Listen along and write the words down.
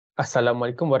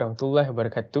Assalamualaikum warahmatullahi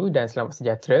wabarakatuh dan selamat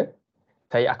sejahtera.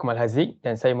 Saya Akmal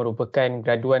dan saya merupakan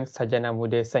graduan sarjana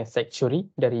muda sains Aktuari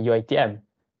dari UiTM.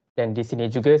 Dan di sini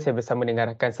juga saya bersama dengan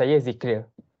rakan saya Zikril.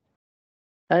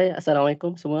 Hai,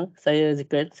 Assalamualaikum semua. Saya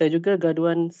Zikril. Saya juga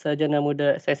graduan sarjana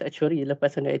muda sains Aktuari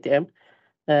Lepasan UiTM.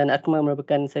 Dan Akmal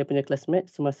merupakan saya punya classmate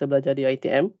semasa belajar di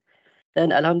UiTM. Dan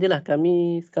Alhamdulillah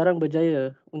kami sekarang berjaya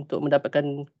untuk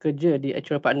mendapatkan kerja di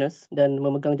Actuary Partners dan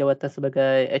memegang jawatan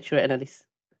sebagai Actuary Analyst.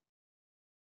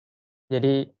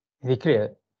 Jadi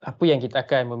Zikril, apa yang kita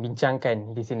akan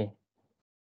membincangkan di sini?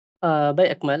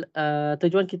 Baik Akmal,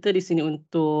 tujuan kita di sini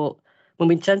untuk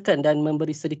membincangkan dan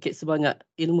memberi sedikit sebanyak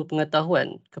ilmu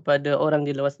pengetahuan kepada orang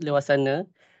di luar sana,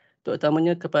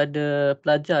 terutamanya kepada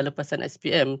pelajar lepasan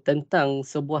SPM tentang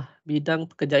sebuah bidang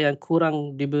pekerjaan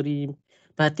kurang diberi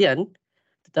perhatian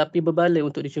tetapi berbaloi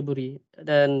untuk diceburi,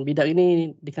 dan bidang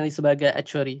ini dikenali sebagai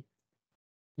actuary.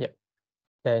 Ya.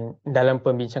 Dan dalam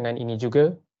pembincangan ini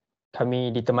juga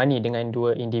kami ditemani dengan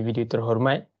dua individu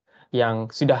terhormat yang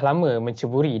sudah lama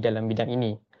menceburi dalam bidang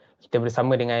ini. Kita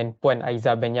bersama dengan Puan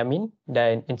Aiza Benyamin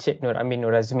dan Encik En Amin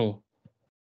Azmi.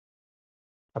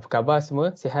 Apa khabar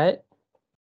semua? Sihat?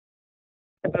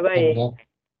 Baik.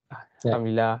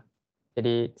 Alhamdulillah.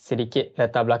 Jadi sedikit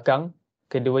latar belakang,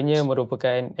 keduanya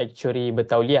merupakan aktuari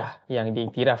bertauliah yang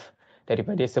diiktiraf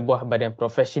daripada sebuah badan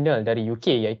profesional dari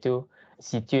UK iaitu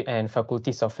Institute and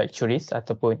Faculties of Actuaries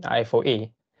ataupun IFOA.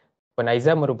 Puan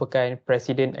Aiza merupakan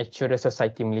Presiden Actuarial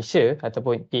Society Malaysia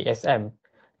ataupun ASM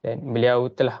dan beliau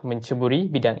telah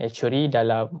menceburi bidang aktuari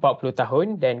dalam 40 tahun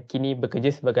dan kini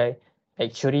bekerja sebagai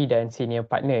aktuari dan senior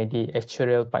partner di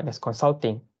Actuarial Partners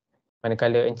Consulting.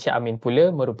 Manakala Encik Amin pula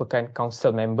merupakan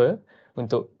council member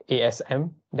untuk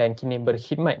ASM dan kini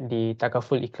berkhidmat di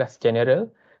Takaful Ikhlas General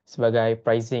sebagai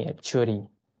pricing actuary.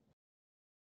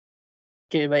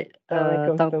 Okey, baik.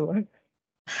 Assalamualaikum.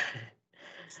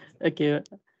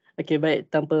 Okey, baik.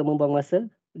 Tanpa membuang masa,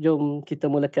 jom kita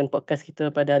mulakan podcast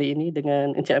kita pada hari ini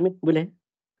dengan Encik Amin. Boleh?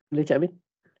 Boleh Encik Amin?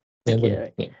 Ya, Okey,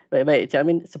 boleh. baik. Encik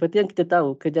Amin, seperti yang kita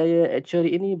tahu, Kerjaya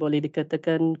actuary ini boleh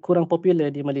dikatakan kurang popular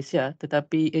di Malaysia,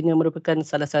 tetapi ianya merupakan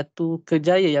salah satu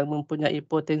kerjaya yang mempunyai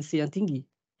potensi yang tinggi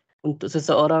untuk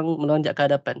seseorang melonjak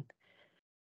ke hadapan.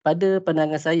 Pada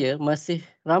pandangan saya, masih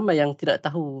ramai yang tidak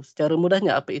tahu secara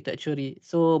mudahnya apa itu actuary.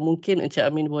 So, mungkin Encik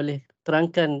Amin boleh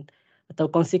terangkan atau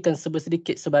kongsikan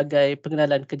sedikit sebagai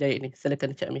pengenalan kerjaya ini.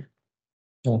 Silakan Encik Amin.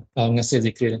 Terima kasih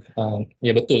Zikril.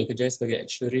 Ya betul, Kerjaya sebagai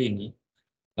actuary ini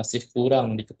masih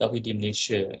kurang diketahui di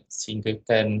Malaysia sehingga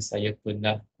kan saya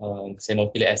pernah saya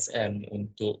mewakili SM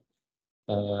untuk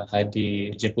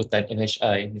hadir jemputan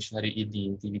NHI hari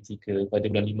ini TV3 pada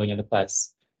bulan 5 yang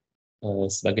lepas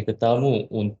sebagai tetamu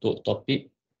untuk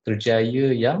topik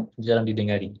kerjaya yang jarang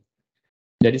didengari.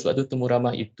 Jadi sebab itu temu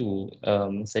ramah itu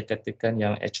saya katakan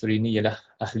yang actuary ini ialah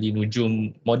ahli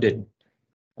nujum moden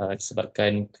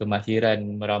disebabkan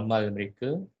kemahiran meramal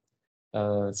mereka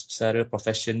secara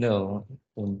profesional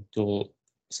untuk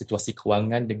situasi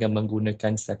kewangan dengan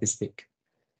menggunakan statistik.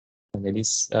 Jadi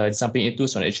di samping itu,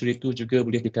 seorang actuary itu juga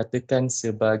boleh dikatakan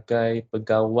sebagai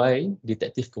pegawai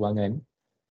detektif kewangan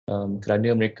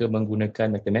kerana mereka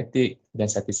menggunakan matematik dan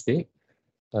statistik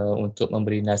untuk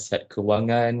memberi nasihat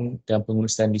kewangan dan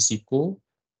pengurusan risiko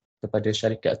kepada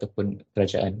syarikat ataupun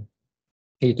kerajaan.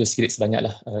 Itu sedikit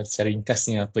sebanyaklah secara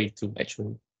ringkasnya apa itu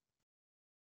actuary.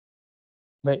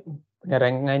 Baik,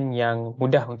 penerangan yang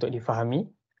mudah untuk difahami.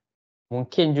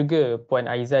 Mungkin juga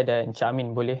Puan Aiza dan Encik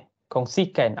Amin boleh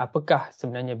kongsikan apakah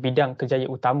sebenarnya bidang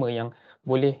kerjaya utama yang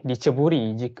boleh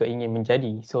diceburi jika ingin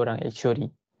menjadi seorang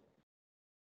actuary.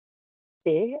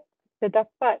 Okey,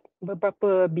 terdapat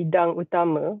beberapa bidang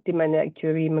utama di mana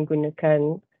actuary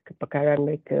menggunakan kepakaran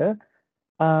mereka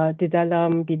di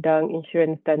dalam bidang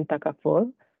insurans dan takaful.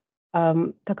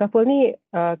 Takaful ni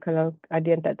kalau ada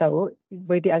yang tak tahu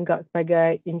boleh dianggap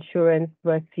sebagai insurans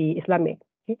versi Islamik.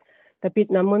 Okay? Tapi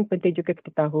namun penting juga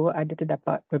kita tahu ada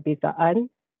terdapat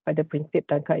perbezaan pada prinsip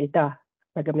dan kaedah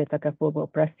bagaimana takaful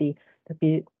beroperasi.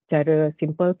 Tapi secara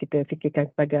simple kita fikirkan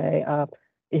sebagai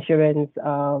insurans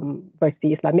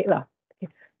versi Islamik lah.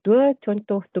 Okay. Dua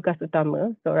contoh tugas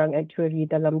utama seorang actuary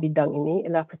dalam bidang ini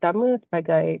ialah pertama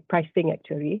sebagai pricing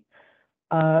actuary.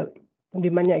 Di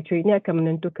mana actuary ini akan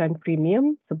menentukan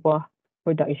premium sebuah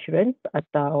produk insurans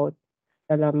atau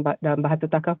dalam bahasa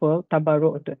takaful,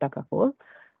 tabaruk untuk takaful.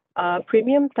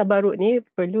 Premium tabaruk ni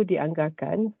perlu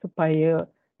dianggarkan supaya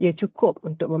ia cukup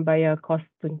untuk membayar kos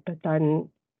tuntutan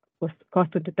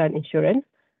insurans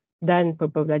dan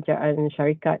perbelanjaan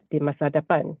syarikat di masa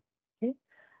hadapan. Okay.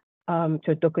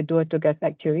 Contoh kedua tugas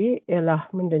actuary ialah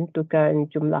menentukan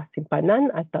jumlah simpanan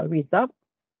atau reserve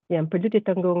yang perlu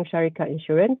ditanggung syarikat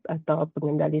insurans atau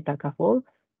pengendali takaful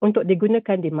untuk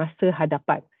digunakan di masa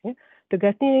hadapan. Ya.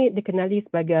 Tugas ni dikenali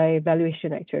sebagai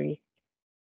valuation actuary.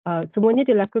 Semuanya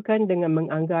dilakukan dengan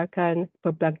menganggarkan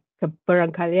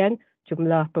keberangkalian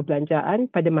jumlah perbelanjaan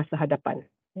pada masa hadapan.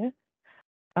 Ya.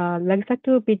 Lagi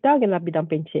satu bidang ialah bidang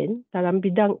pencen. Dalam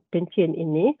bidang pencen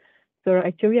ini, seorang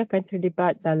actuary akan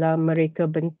terlibat dalam mereka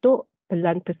bentuk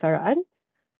pelan persaraan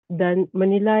dan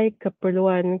menilai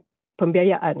keperluan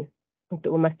pembiayaan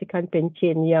untuk memastikan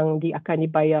pencen yang akan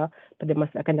dibayar pada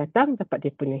masa akan datang dapat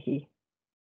dipenuhi.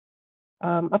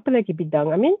 Apa lagi bidang,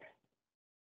 Amin?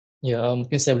 Ya,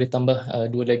 mungkin saya boleh tambah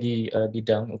dua lagi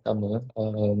bidang utama.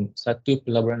 Satu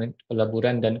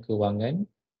pelaburan dan kewangan.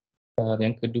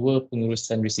 Yang kedua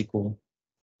pengurusan risiko.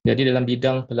 Jadi dalam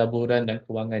bidang pelaburan dan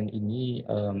kewangan ini,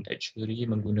 actuary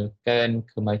menggunakan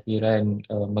kemahiran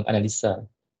menganalisa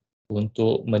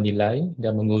untuk menilai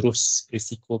dan mengurus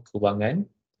risiko kewangan,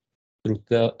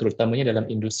 terutamanya dalam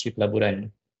industri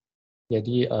pelaburan.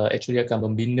 Jadi actuary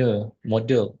akan membina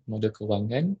model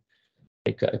kewangan.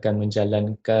 Mereka akan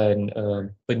menjalankan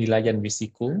penilaian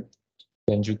risiko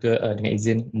dan juga dengan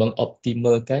izin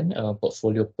mengoptimalkan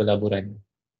portfolio pelaburan.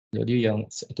 Jadi yang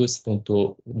itu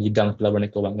untuk bidang pelaburan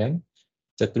dan kewangan.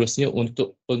 Seterusnya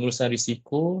untuk pengurusan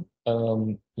risiko,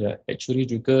 actuary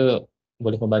juga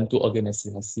boleh membantu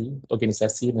organisasi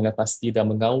mengatasi dan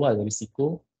mengawal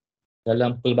risiko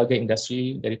dalam pelbagai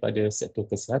industri daripada sektor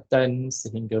kesihatan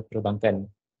sehingga perbankan.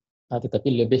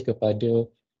 Tetapi lebih kepada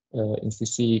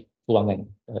institusi kewangan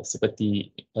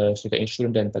seperti syarikat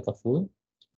insurans dan takaful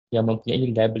yang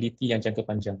mempunyai liability yang jangka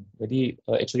panjang. Jadi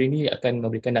actuary ini akan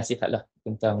memberikan nasihatlah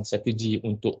tentang strategi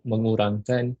untuk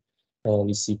mengurangkan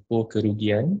risiko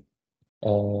kerugian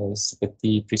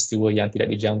seperti peristiwa yang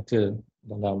tidak dijangka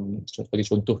dalam sebagai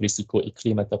contoh risiko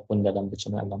iklim ataupun dalam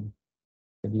bencana alam.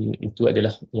 Jadi itu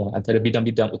adalah yang antara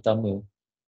bidang-bidang utama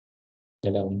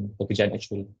dalam pekerjaan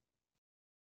actuary.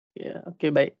 Ya,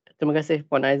 okey, baik. Terima kasih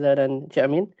Puan Aiza dan Cik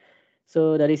Amin.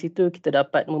 So dari situ kita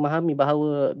dapat memahami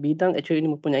bahawa bidang actuary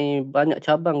ini mempunyai banyak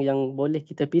cabang yang boleh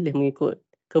kita pilih mengikut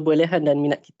kebolehan dan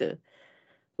minat kita.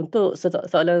 Untuk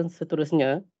soalan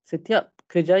seterusnya, setiap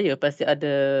kerjaya pasti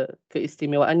ada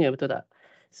keistimewaannya, betul tak?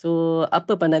 So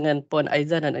apa pandangan Puan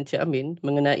Aiza dan Encik Amin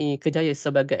mengenai kerjaya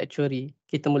sebagai actuary?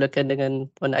 Kita mulakan dengan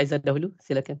Puan Aiza dahulu,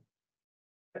 silakan.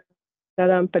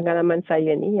 Dalam pengalaman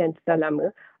saya ni yang sudah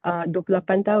lama,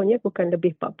 28 tahun ya, bukan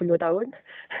lebih 40 tahun.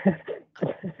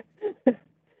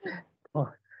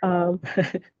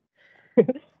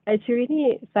 Actuary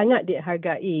ni sangat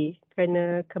dihargai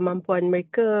kerana kemampuan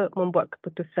mereka membuat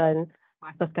keputusan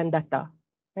berasaskan data.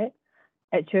 Right?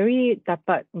 Actuary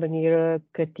dapat mengira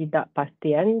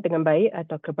ketidakpastian dengan baik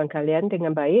atau kebangkalian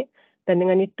dengan baik dan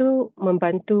dengan itu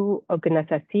membantu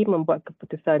organisasi membuat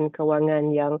keputusan kewangan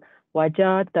yang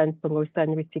wajar dan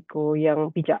pengurusan risiko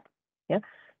yang bijak. Ya.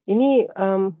 Ini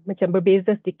macam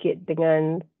berbeza sedikit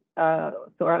dengan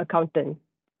seorang accountant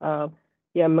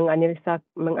yang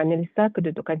menganalisa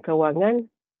kedudukan kewangan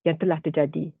yang telah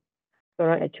terjadi.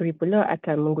 Seorang actuary pula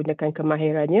akan menggunakan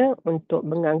kemahirannya untuk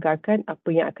menganggarkan apa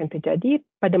yang akan terjadi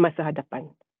pada masa hadapan.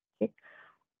 Okay.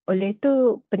 Oleh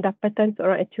itu, pendapatan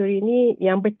seorang actuary ni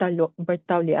yang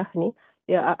bertauliah ni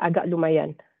dia agak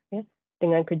lumayan ya,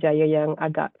 dengan kerjaya yang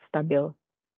agak stabil.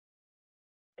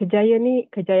 Kerjaya ini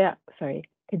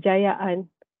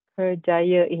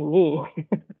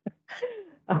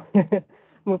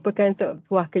merupakan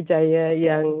sebuah kerjaya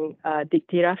yang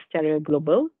diktiraf secara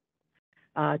global.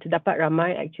 Terdapat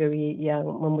ramai actuary yang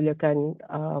memulakan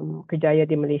kerjaya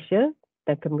di Malaysia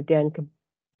dan kemudian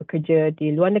bekerja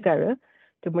di luar negara,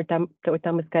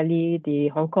 terutama sekali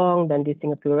di Hong Kong dan di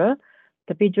Singapura,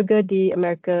 tapi juga di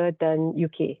Amerika dan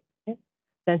UK.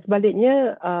 Dan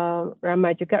sebaliknya,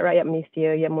 ramai juga rakyat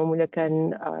Malaysia yang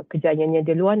memulakan kerjayanya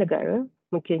di luar negara,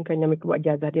 mungkin kerana mereka buat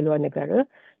jazah di luar negara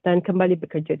dan kembali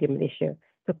bekerja di Malaysia.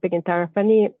 So pengintarafan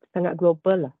ni sangat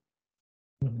global lah.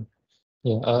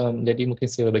 Ya, jadi mungkin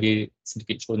saya bagi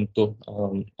sedikit contoh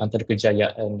antara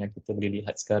kejayaan yang kita boleh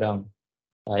lihat sekarang,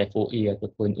 FOA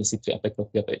ataupun Institute of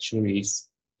Faculty of Actuaries,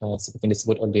 seperti yang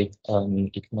disebut oleh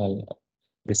Akmal,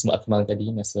 disebut Akmal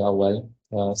tadi masa awal,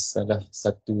 salah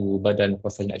satu badan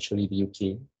profesional actuary di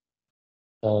UK.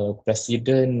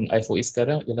 Presiden FOA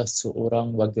sekarang ialah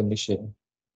seorang warga Malaysia.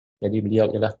 Jadi beliau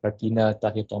ialah Pratina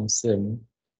Tahir Thompson,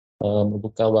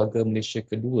 merupakan warga Malaysia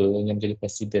kedua yang menjadi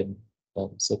presiden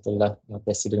setelah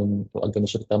presiden warga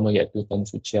Malaysia pertama iaitu Tan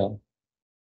Suu Kyi.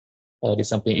 Di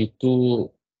samping itu,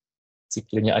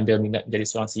 sekiranya anda minat jadi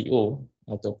seorang CEO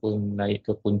ataupun naik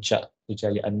ke puncak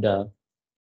kejayaan anda,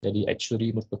 jadi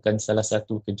actuary merupakan salah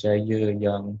satu kejaya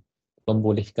yang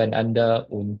membolehkan anda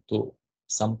untuk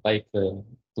sampai ke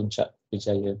puncak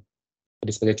kejaya.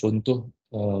 Jadi sebagai contoh,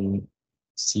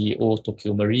 CEO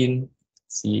Tokyo Marine,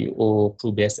 CEO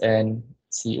Kru BSN,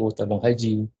 CEO Tabung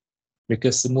Haji.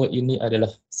 Mereka semua ini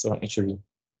adalah seorang actuary.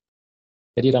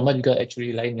 Jadi ramai juga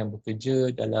actuary lain yang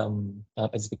bekerja dalam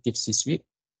eksekutif C-suite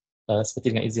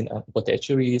seperti dengan izin Reporter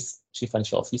Actuaries, Chief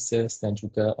Financial Officers dan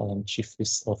juga Chief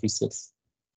Risk Officers.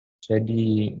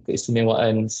 Jadi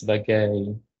keistimewaan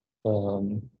sebagai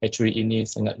actuary ini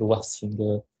sangat luas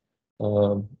hingga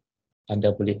anda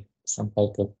boleh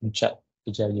sampai ke puncak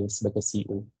kerjaya sebagai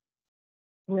CEO.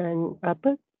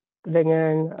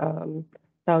 Dengan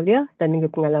tauliah dan juga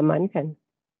pengalaman kan?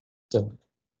 Betul.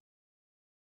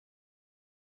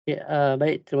 Ya,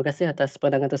 baik, terima kasih atas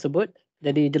pandangan tersebut.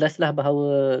 Jadi jelaslah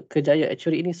bahawa kerjaya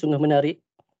actuary ini sungguh menarik.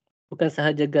 Bukan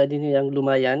sahaja gajinya yang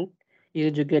lumayan,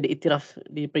 ia juga diiktiraf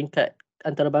di peringkat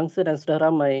antarabangsa dan sudah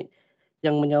ramai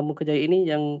yang menyambung kerjaya ini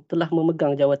yang telah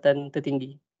memegang jawatan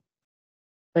tertinggi.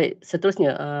 Baik,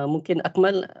 seterusnya mungkin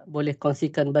Akmal boleh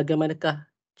kongsikan bagaimanakah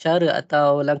cara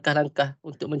atau langkah-langkah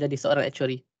untuk menjadi seorang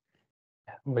actuary.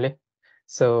 Boleh.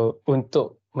 So,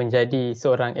 untuk menjadi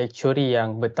seorang actuary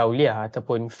yang bertauliah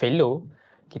ataupun fellow,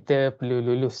 kita perlu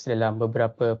lulus dalam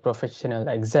beberapa professional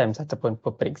exams ataupun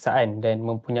peperiksaan dan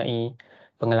mempunyai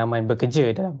pengalaman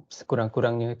bekerja dalam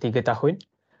sekurang-kurangnya 3 tahun.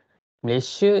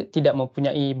 Malaysia tidak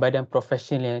mempunyai badan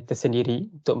profesional yang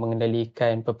tersendiri untuk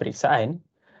mengendalikan peperiksaan.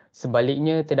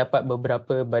 Sebaliknya, terdapat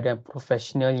beberapa badan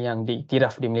profesional yang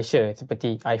diiktiraf di Malaysia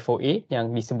seperti I4A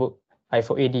yang disebut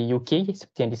I4A di UK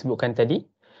seperti yang disebutkan tadi.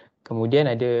 Kemudian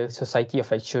ada Society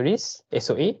of Actuaries,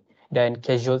 SOA, dan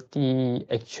Casualty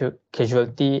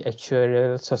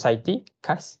Actuarial Society,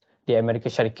 CAS, di Amerika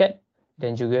Syarikat,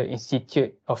 dan juga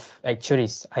Institute of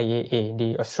Actuaries, IAA,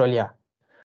 di Australia.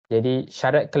 Jadi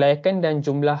syarat kelayakan dan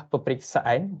jumlah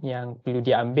peperiksaan yang perlu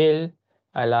diambil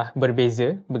adalah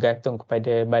berbeza bergantung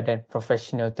kepada badan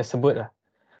profesional tersebut lah.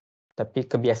 Tapi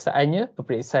kebiasaannya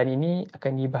peperiksaan ini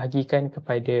akan dibahagikan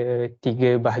kepada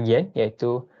 3 bahagian,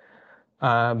 iaitu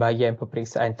bahagian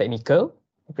peperiksaan teknikal.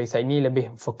 Peperiksaan ini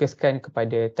lebih fokuskan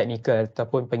kepada teknikal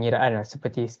ataupun pengiraan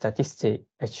seperti statistik,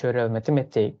 actuarial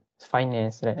mathematics,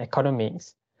 finance dan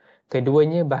economics.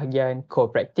 Keduanya bahagian core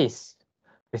practice.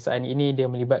 Peperiksaan ini dia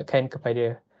melibatkan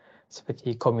kepada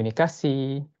seperti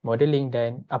komunikasi, modeling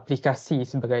dan aplikasi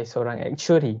sebagai seorang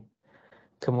actuary.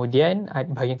 Kemudian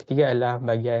bahagian ketiga adalah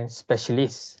bahagian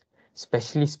specialist.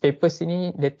 Specialist papers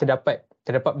ini dia terdapat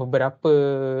beberapa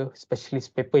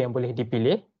specialist paper yang boleh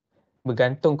dipilih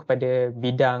bergantung kepada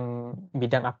bidang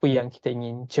apa yang kita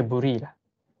ingin ceburi lah.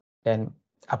 Dan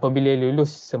apabila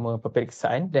lulus semua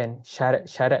peperiksaan dan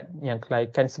syarat-syarat yang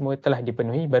kelayakan semua telah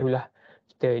dipenuhi, barulah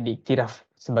kita diiktiraf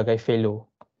sebagai fellow.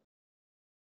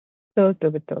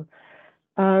 Betul.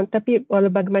 Tapi walau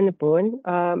bagaimanapun,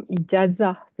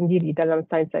 ijazah sendiri dalam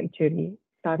sains actuary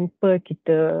tanpa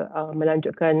kita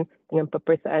melanjutkan dengan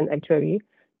peperiksaan actuary,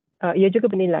 ia juga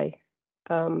bernilai.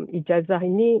 Ijazah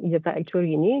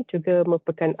actuary ini juga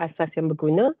merupakan asas yang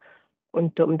berguna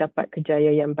untuk mendapat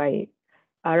kerjaya yang baik.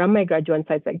 Ramai graduan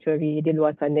sains actuary di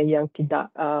luar sana yang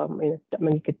tidak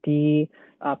mengikuti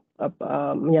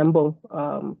menyambung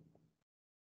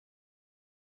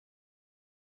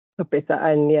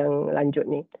peperiksaan yang lanjut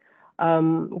ni.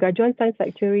 Graduan sains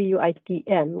actuary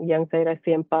UiTM yang saya rasa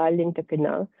yang paling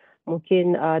terkenal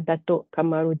mungkin Datuk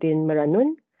Kamarudin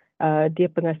Meranun. Dia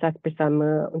pengasas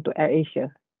bersama untuk AirAsia.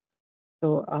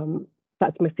 So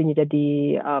tak semestinya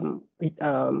jadi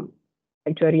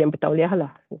actuary yang bertauliah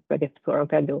lah sebagai seorang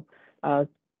fellow.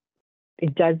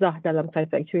 Ijazah dalam sains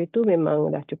actuary itu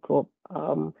memang dah cukup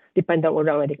dipandang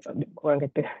orang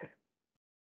kata.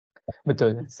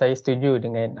 Betul, saya setuju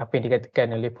dengan apa yang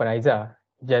dikatakan oleh Puan Aiza.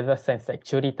 Ijazah sains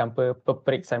actuary tanpa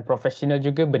peperiksaan profesional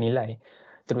juga bernilai,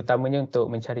 terutamanya untuk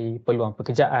mencari peluang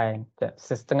pekerjaan.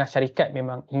 Setengah syarikat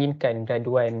memang inginkan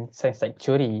graduan sains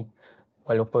actuary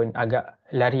walaupun agak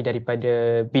lari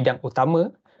daripada bidang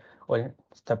utama,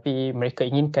 tetapi mereka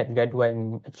inginkan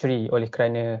graduan actuary oleh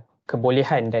kerana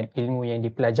kebolehan dan ilmu yang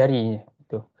dipelajarinya.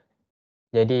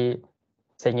 Jadi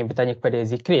saya ingin bertanya kepada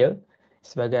Zikril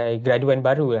sebagai graduan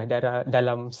baru lah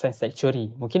dalam sains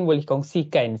actuary. Mungkin boleh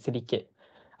kongsikan sedikit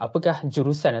apakah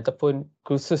jurusan ataupun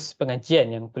kursus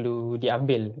pengajian yang perlu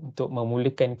diambil untuk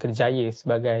memulakan kerjaya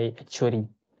sebagai actuary?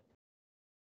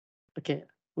 Okey,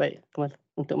 baik Akmal.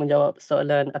 Untuk menjawab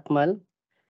soalan Akmal,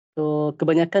 so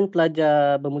kebanyakan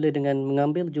pelajar bermula dengan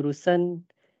mengambil jurusan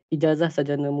ijazah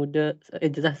sarjana muda,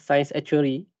 ijazah sains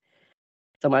actuary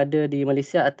sama ada di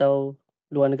Malaysia atau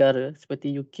luar negara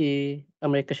seperti UK,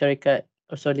 Amerika Syarikat,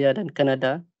 Australia dan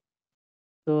Kanada.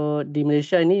 So di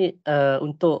Malaysia ini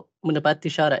untuk menepati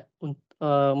syarat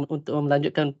untuk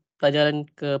melanjutkan pelajaran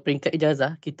ke peringkat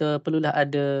ijazah, kita perlulah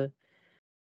ada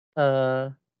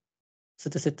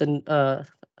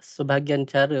sebahagian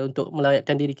cara untuk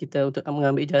melayakkan diri kita untuk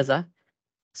mengambil ijazah.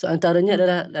 So antaranya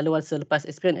adalah laluan selepas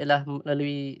SPM adalah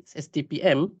melalui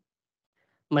STPM,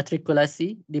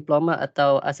 matrikulasi, diploma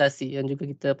atau asasi yang juga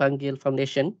kita panggil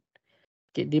foundation.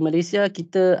 Okay, di Malaysia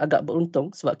kita agak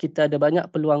beruntung sebab kita ada banyak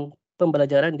peluang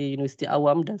pembelajaran di universiti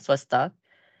awam dan swasta.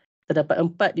 Terdapat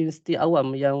 4 universiti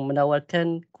awam yang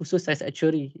menawarkan kursus sains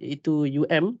actuary iaitu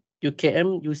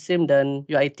UKM, USIM dan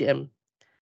UiTM.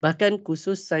 Bahkan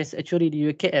kursus sains actuary di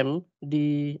UKM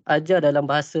diajar dalam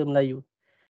bahasa Melayu.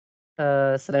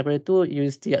 Selain daripada itu,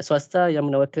 universiti swasta yang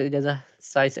menawarkan ijazah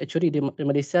sains actuary di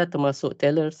Malaysia termasuk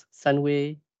Tellers,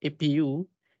 Sunway, APU,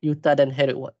 UTA dan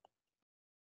Heriot-Watt.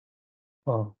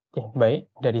 Oh, okay, baik.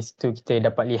 Dari situ kita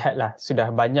dapat lihatlah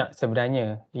sudah banyak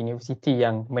sebenarnya universiti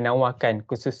yang menawarkan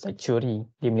kursus actuary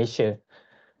di Malaysia.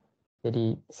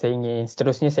 Jadi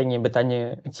seterusnya saya ingin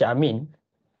bertanya Encik Amin,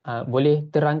 boleh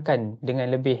terangkan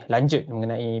dengan lebih lanjut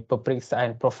mengenai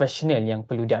peperiksaan profesional yang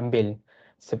perlu diambil,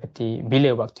 seperti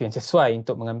bila waktu yang sesuai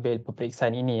untuk mengambil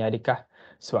peperiksaan ini, adakah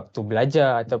sewaktu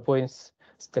belajar ataupun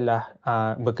setelah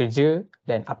bekerja,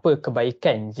 dan apa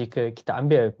kebaikan jika kita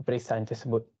ambil peperiksaan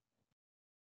tersebut?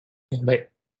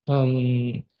 Baik.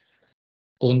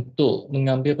 Untuk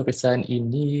mengambil peperiksaan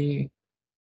ini,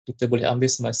 kita boleh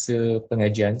ambil semasa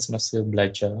pengajian, semasa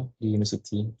belajar di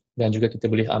universiti, dan juga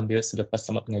kita boleh ambil selepas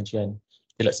tamat pengajian.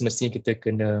 Tidak semestinya kita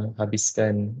kena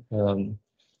habiskan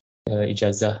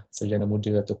ijazah sarjana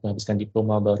muda ataupun habiskan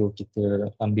diploma baru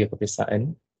kita ambil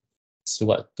peperiksaan.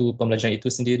 Sewaktu pembelajaran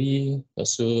itu sendiri,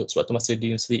 sewaktu masa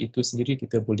di universiti itu sendiri,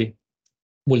 kita boleh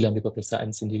mula ambil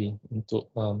peperiksaan sendiri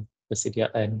untuk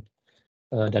persediaan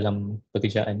dalam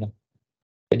pekerjaan.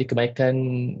 Jadi kebaikan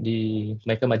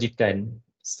majikan,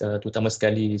 terutama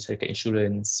sekali syarikat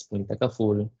insurans, pengundi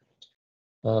takaful,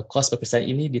 kos peperiksaan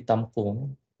ini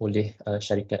ditampung oleh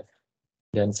syarikat,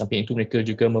 dan samping itu mereka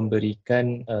juga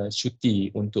memberikan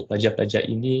cuti untuk pelajar-pelajar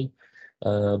ini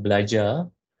belajar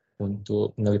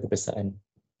untuk mengambil peperiksaan.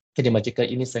 Jadi majikan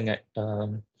ini sangat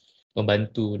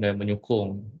membantu dan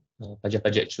menyokong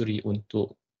pelajar-pelajar actuary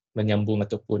untuk menyambung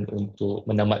ataupun untuk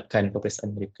menamatkan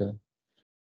peperiksaan mereka.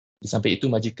 Di samping itu,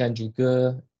 majikan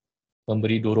juga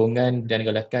memberi dorongan dan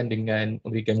galakan dengan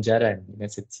memberi ganjaran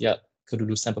dengan setiap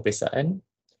kelulusan peperiksaan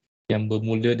yang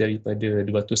bermula daripada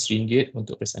RM200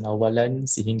 untuk peperiksaan awalan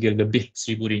sehingga lebih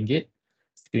RM1,000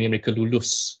 sekiranya mereka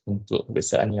lulus untuk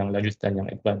peperiksaan yang lanjutan, yang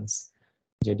advance.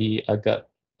 Jadi agak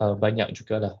banyak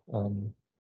jugalah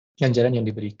ganjaran yang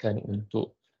diberikan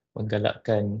untuk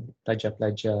menggalakkan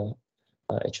pelajar-pelajar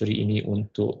actuary ini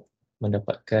untuk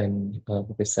mendapatkan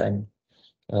peperiksaan,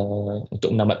 untuk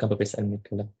menamatkan peperiksaan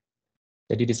mereka lah.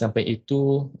 Jadi di samping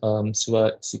itu,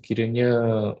 sekiranya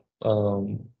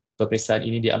peperiksaan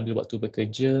ini diambil waktu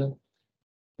bekerja,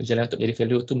 perjalanan untuk menjadi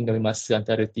fellow itu mengambil masa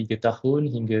antara 3 tahun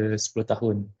hingga 10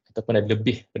 tahun ataupun ada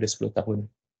lebih pada 10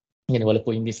 tahun. Yani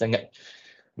walaupun ini sangat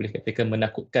boleh katakan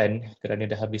menakutkan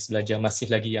kerana dah habis belajar masih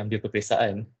lagi ambil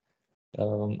peperiksaan,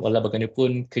 walau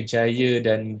bagaimanapun kerjaya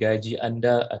dan gaji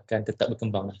anda akan tetap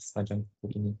berkembang sepanjang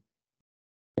tahun ini.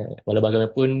 Walau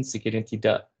bagaimanapun sekiranya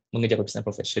tidak mengejar peperiksaan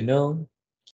profesional,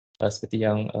 seperti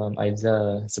yang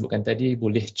Aiza sebutkan tadi,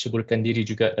 boleh ceburkan diri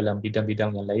juga dalam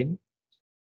bidang-bidang yang lain,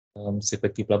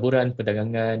 seperti pelaburan,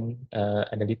 perdagangan,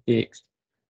 analitik,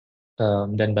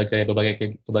 dan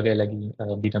berbagai lagi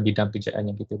bidang-bidang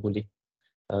pekerjaan yang kita boleh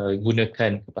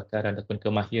gunakan kepakaran ataupun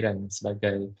kemahiran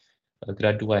sebagai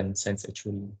graduan sains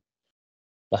actuary.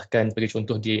 Bahkan sebagai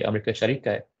contoh di Amerika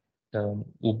Syarikat,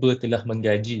 Uber telah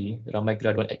menggaji ramai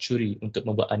graduan actuary untuk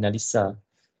membuat analisa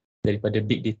daripada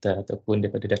big data ataupun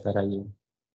daripada data raya.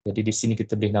 Jadi di sini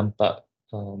kita boleh nampak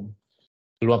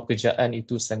peluang pekerjaan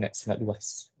itu sangat-sangat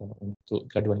luas untuk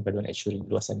graduan-graduan actuary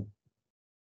luasannya.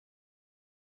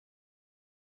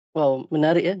 Wow,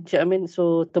 menarik ya Encik Amin.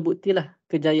 So terbuktilah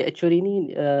Kerjaya actuary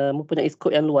ini mempunyai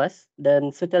skop yang luas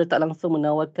dan secara tak langsung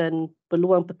menawarkan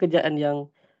peluang pekerjaan yang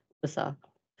besar.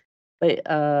 Baik,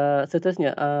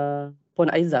 seterusnya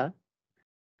Puan Aiza,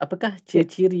 apakah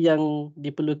ciri-ciri yang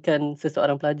diperlukan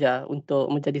seseorang pelajar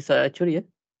untuk menjadi seorang actuary ya?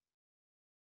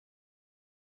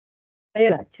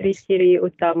 Ayalah, ciri-ciri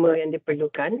utama yang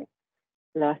diperlukan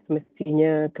adalah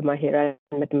semestinya kemahiran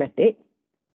matematik,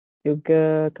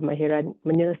 juga kemahiran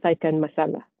menyelesaikan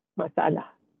masalah,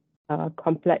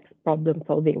 complex problem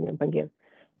solving yang panggil.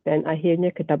 Dan akhirnya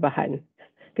ketabahan.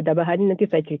 Ketabahan ni nanti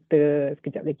saya cerita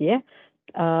sekejap lagi ya.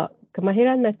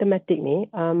 Kemahiran matematik ni,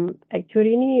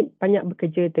 actuary ni banyak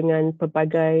bekerja dengan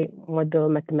pelbagai model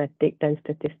matematik dan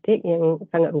statistik yang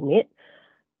sangat rumit.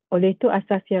 Oleh itu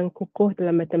asas yang kukuh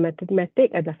dalam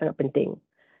matematik adalah sangat penting.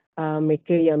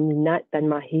 mereka yang minat dan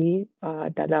mahir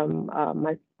dalam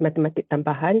matematik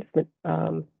tambahan,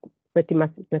 seperti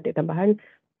matematik tambahan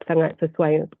sangat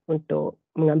sesuai untuk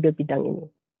mengambil bidang ini.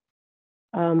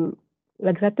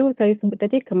 Lagi satu saya sebut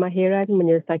tadi, kemahiran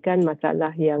menyelesaikan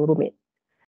masalah yang rumit.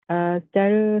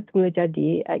 Secara semula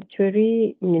jadi,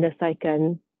 actuary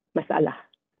menyelesaikan masalah,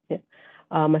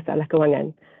 masalah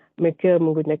kewangan. Mereka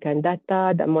menggunakan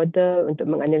data dan model untuk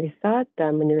menganalisa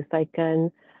dan menyelesaikan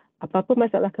apa-apa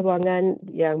masalah kewangan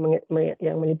yang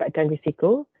melibatkan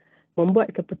risiko,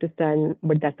 membuat keputusan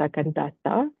berdasarkan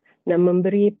data dan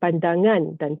memberi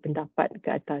pandangan dan pendapat ke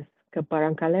atas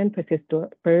kebarangkalan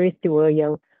peristiwa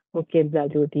yang mungkin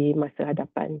berlalu di masa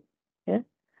hadapan.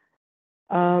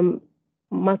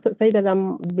 Maksud saya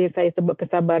bila saya sebut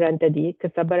kesabaran tadi,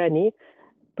 kesabaran ni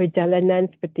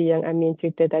perjalanan seperti yang Amin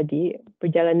cerita tadi,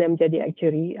 perjalanan menjadi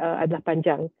actuary adalah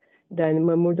panjang dan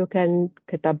memerlukan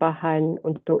ketabahan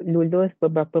untuk lulus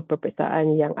beberapa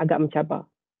peperiksaan yang agak mencabar.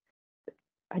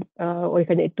 Oleh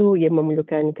kerana itu, ia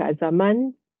memerlukan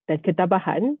keazaman dan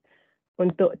ketabahan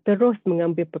untuk terus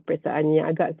mengambil peperiksaan yang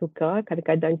agak sukar.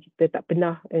 Kadang-kadang kita tak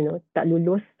pernah, tak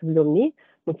lulus sebelum ni,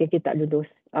 mungkin kita tak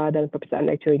lulus dalam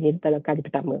peperiksaan actuary ni dalam kali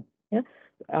pertama.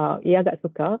 Ia agak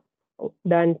sukar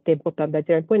dan tempoh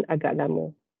pembelajaran pun agak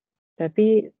lama.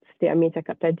 Tapi seperti Amin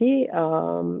cakap tadi,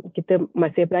 kita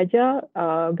masih belajar,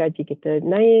 gaji kita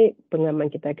naik,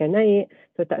 pengalaman kita akan naik.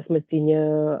 So tak semestinya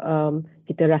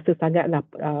kita rasa sangatlah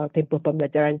tempoh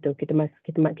pembelajaran tu.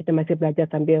 Kita masih belajar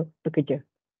sambil bekerja.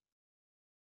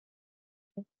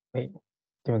 Baik.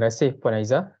 Terima kasih Puan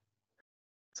Aiza.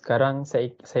 Sekarang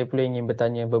saya pula ingin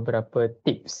bertanya beberapa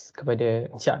tips kepada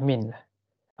Encik Amin lah.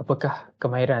 Apakah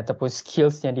kemahiran ataupun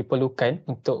skills yang diperlukan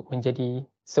untuk menjadi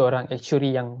seorang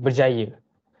actuary yang berjaya?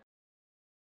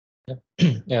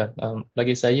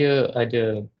 Bagi saya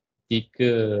ada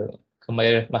 3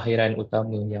 kemahiran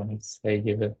utama yang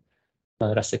saya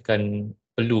rasakan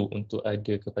perlu untuk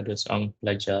ada kepada seorang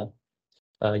pelajar.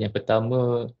 Yang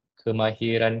pertama,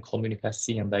 kemahiran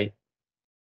komunikasi yang baik.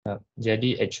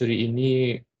 Jadi actuary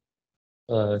ini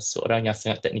seorang yang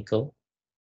sangat teknikal.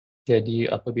 Jadi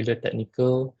apabila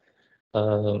teknikal,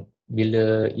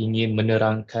 bila ingin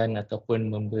menerangkan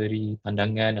ataupun memberi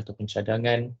pandangan ataupun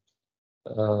cadangan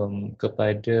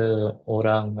kepada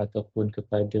orang ataupun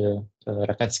kepada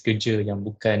rakan sekerja yang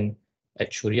bukan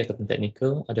actuary ataupun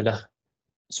teknikal adalah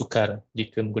sukar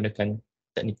jika menggunakan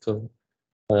teknikal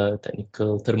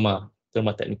terma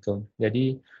teknikal.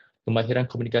 Jadi kemahiran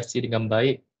komunikasi dengan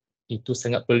baik itu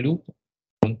sangat perlu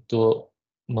untuk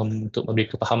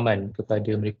memberi kepahaman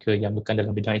kepada mereka yang bukan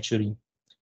dalam bidang actuary.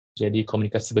 Jadi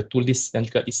komunikasi bertulis dan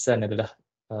juga lisan adalah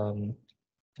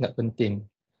sangat penting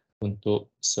untuk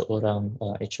seorang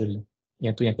actuary.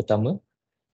 Yang itu yang pertama.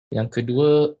 Yang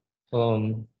kedua,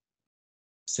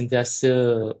 sentiasa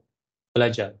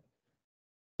belajar.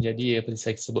 Jadi seperti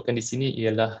saya sebutkan di sini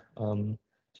ialah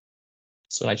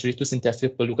seorang actuary itu sentiasa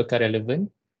perlu kekal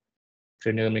relevan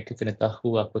kerana mereka kena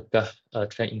tahu apakah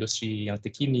trend industri yang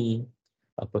terkini,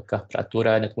 apakah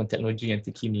peraturan ataupun teknologi yang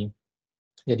terkini.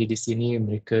 Jadi di sini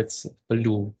mereka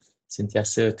perlu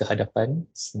sentiasa ke hadapan,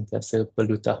 sentiasa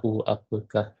perlu tahu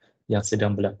apakah yang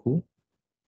sedang berlaku.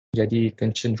 Jadi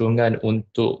kecenderungan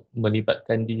untuk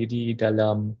melibatkan diri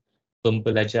dalam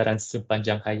pembelajaran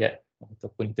sepanjang hayat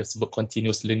ataupun kita sebut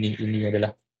continuous learning ini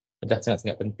adalah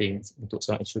sangat-sangat penting untuk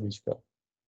seorang actuary juga.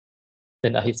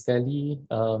 Dan akhir sekali,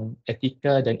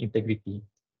 etika dan integriti.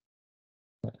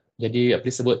 Jadi apa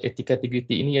disebut etika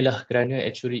integriti ini ialah kerana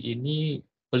actuary ini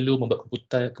perlu membuat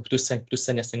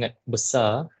keputusan-keputusan yang sangat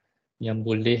besar yang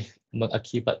boleh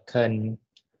mengakibatkan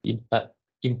impak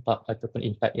ataupun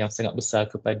impak yang sangat besar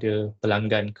kepada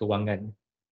pelanggan kewangan.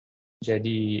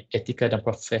 Jadi etika dan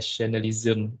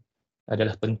profesionalism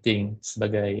adalah penting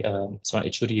sebagai seorang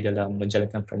actuary dalam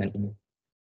menjalankan peranan ini.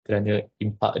 Kerana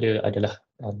impak dia adalah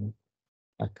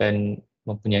akan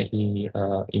mempunyai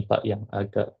impak yang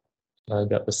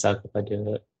agak besar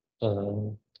kepada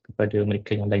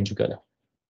mereka yang lain jugalah.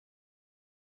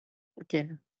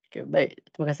 Okey, baik.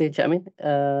 Terima kasih Encik Amin.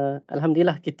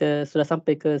 Alhamdulillah kita sudah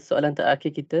sampai ke soalan terakhir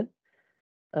kita.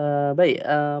 Baik,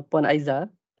 Puan Aiza,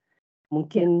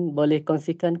 mungkin boleh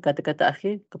kongsikan kata-kata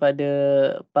akhir kepada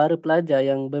para pelajar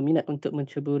yang berminat untuk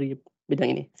menceburi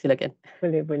bidang ini. Silakan.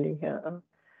 Boleh.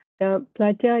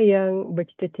 Pelajar yang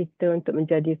bercita-cita untuk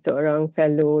menjadi seorang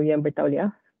fellow yang bertauliah,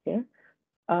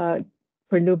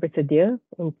 perlu bersedia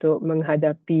untuk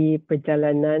menghadapi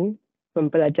perjalanan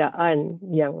pembelajaran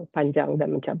yang panjang dan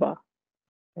mencabar.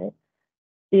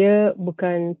 Ia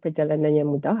bukan perjalanan yang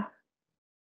mudah,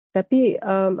 tapi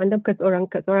anda bukan seorang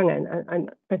keseorangan.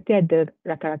 Pasti ada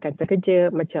rakan-rakan sekerja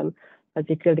macam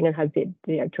Zikril dengan Hazid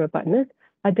di Actual Partners.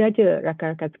 ada aja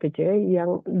rakan-rakan sekerja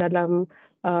yang dalam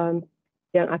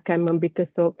yang akan memberi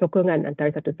sokongan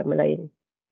antara satu sama lain.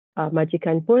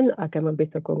 Majikan pun akan memberi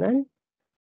sokongan.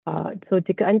 So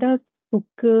jika anda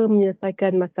suka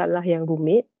menyelesaikan masalah yang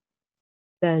rumit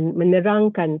dan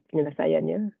menerangkan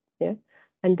penyelesaiannya, ya,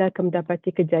 anda akan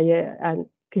mendapati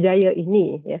kerjaya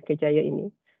ini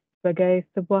sebagai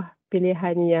sebuah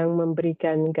pilihan yang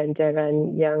memberikan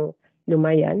ganjaran yang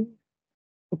lumayan,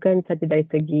 bukan sahaja dari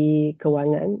segi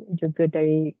kewangan, juga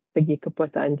dari segi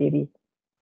kepuasaan diri.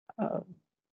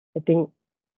 I think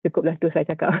cukuplah tu saya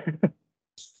cakap.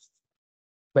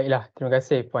 Baiklah, terima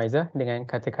kasih Puan Aiza. Dengan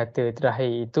kata-kata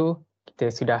terakhir itu, kita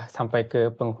sudah sampai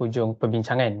ke penghujung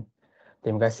perbincangan.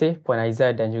 Terima kasih Puan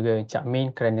Aiza dan juga Encik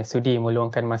Amin kerana sudi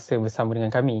meluangkan masa bersama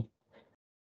dengan kami.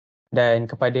 Dan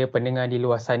kepada pendengar di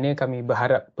luar sana, kami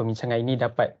berharap perbincangan ini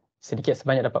dapat sedikit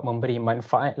sebanyak dapat memberi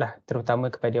manfaat lah,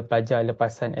 terutama kepada pelajar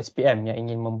lepasan SPM yang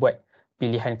ingin membuat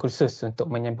pilihan kursus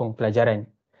untuk menyambung pelajaran.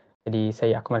 Jadi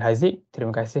saya Akmal Haziq,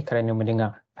 terima kasih kerana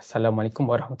mendengar. Assalamualaikum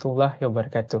warahmatullahi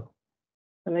wabarakatuh.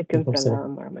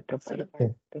 Waalaikumsalam warahmatullahi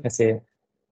wabarakatuh. Terima kasih.